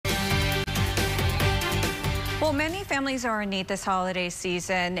Well, many families are in need this holiday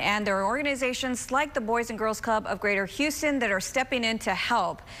season, and there are organizations like the Boys and Girls Club of Greater Houston that are stepping in to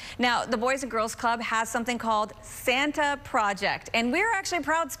help. Now, the Boys and Girls Club has something called Santa Project, and we're actually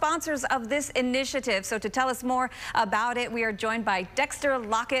proud sponsors of this initiative. So to tell us more about it, we are joined by Dexter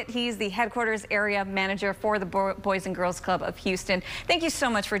Lockett. He's the headquarters area manager for the Boys and Girls Club of Houston. Thank you so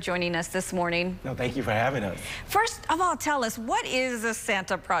much for joining us this morning. No, thank you for having us. First of all, tell us, what is the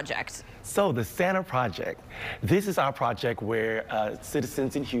Santa Project? So the Santa Project, this is our project where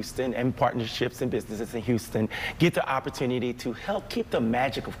citizens in Houston and partnerships and businesses in Houston get the opportunity to help keep the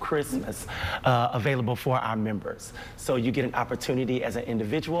magic of Christmas available for our members. So you get an opportunity as an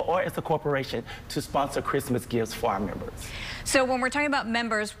individual or as a corporation to sponsor Christmas gifts for our members. So when we're talking about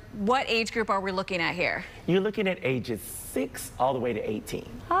members, what age group are we looking at here? You're looking at ages 6 all the way to 18.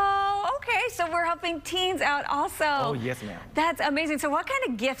 Oh, okay. So we're helping teens out also. Oh, yes, ma'am. That's amazing. So what kind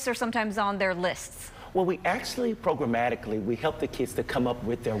of gifts are sometimes on their lists? Well, we actually programmatically, we help the kids to come up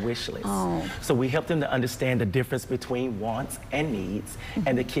with their wish list. Oh. So we help them to understand the difference between wants and needs,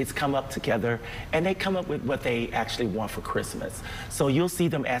 and the kids come up together and they come up with what they actually want for Christmas. So you'll see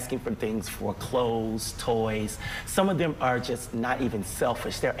them asking for things for clothes, toys. Some of them are just not even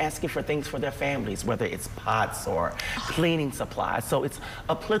selfish. They're asking for things for their families, whether it's pots or cleaning supplies. So it's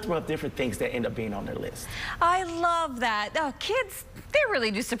a plethora of different things that end up being on their list. I love that. Oh, kids, they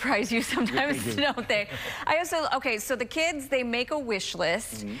really do surprise you sometimes, Yes, they do. don't they? I also, okay, so the kids, they make a wish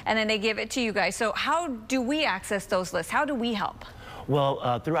list and then they give it to you guys. So how do we access those lists? How do we help?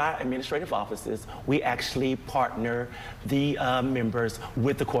 Well, through our administrative offices, we actually partner the members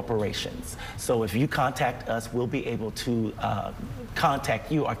with the corporations. So if you contact us, we'll be able to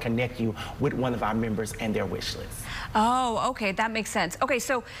contact you or connect you with one of our members and their wish list. Oh, okay, that makes sense. Okay,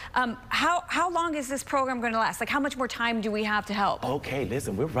 so how long is this program going to last? Like, how much more time do we have to help? Okay,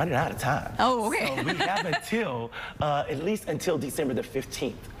 listen, we're running out of time. Oh, okay. So we have until, at least until December the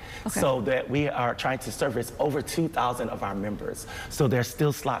 15th. Okay. So that we are trying to service over 2,000 of our members. So there's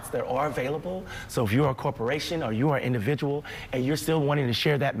still slots that are available. So if you're a corporation or you are an individual and you're still wanting to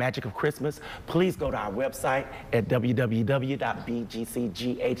share that magic of Christmas, please go to our website at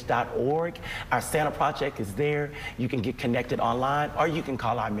www.bgcgh.org. Our Santa Project is there. You can get connected online or you can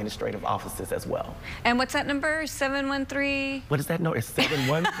call our administrative offices as well. And what's that number? 713? What is that? No, it's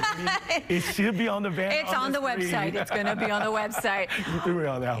 713. It should be on the van. It's on the website. It's going to be on the website. You threw me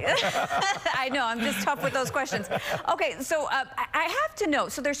on that one. I know, I'm just tough with those questions. Okay, so I have to know,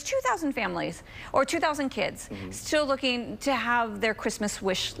 so there's 2,000 families or 2,000 kids still looking to have their Christmas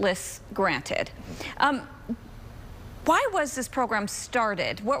wish lists granted. Why was this program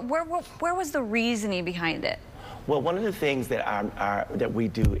started? Where was the reasoning behind it? Well, one of the things that that we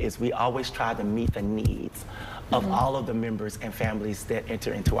do is we always try to meet the needs of all of the members and families that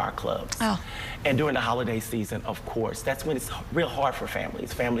enter into our clubs. Oh. And during the holiday season, of course, that's when it's real hard for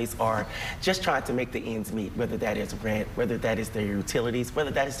families. Families are just trying to make the ends meet, whether that is rent, whether that is their utilities,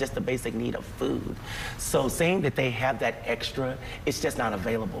 whether that is just the basic need of food. So saying that they have that extra, it's just not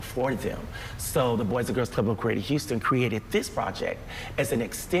available for them. So the Boys and Girls Club of Greater Houston created this project as an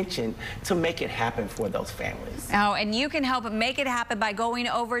extension to make it happen for those families. Oh, and you can help make it happen by going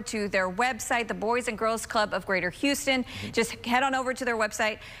over to their website, the Boys and Girls Club of Greater Houston. Just head on over to their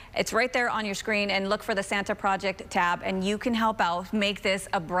website. It's right there on your screen, and look for the Santa Project tab, and you can help out make this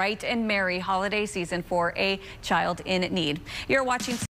a bright and merry holiday season for a child in need. You're watching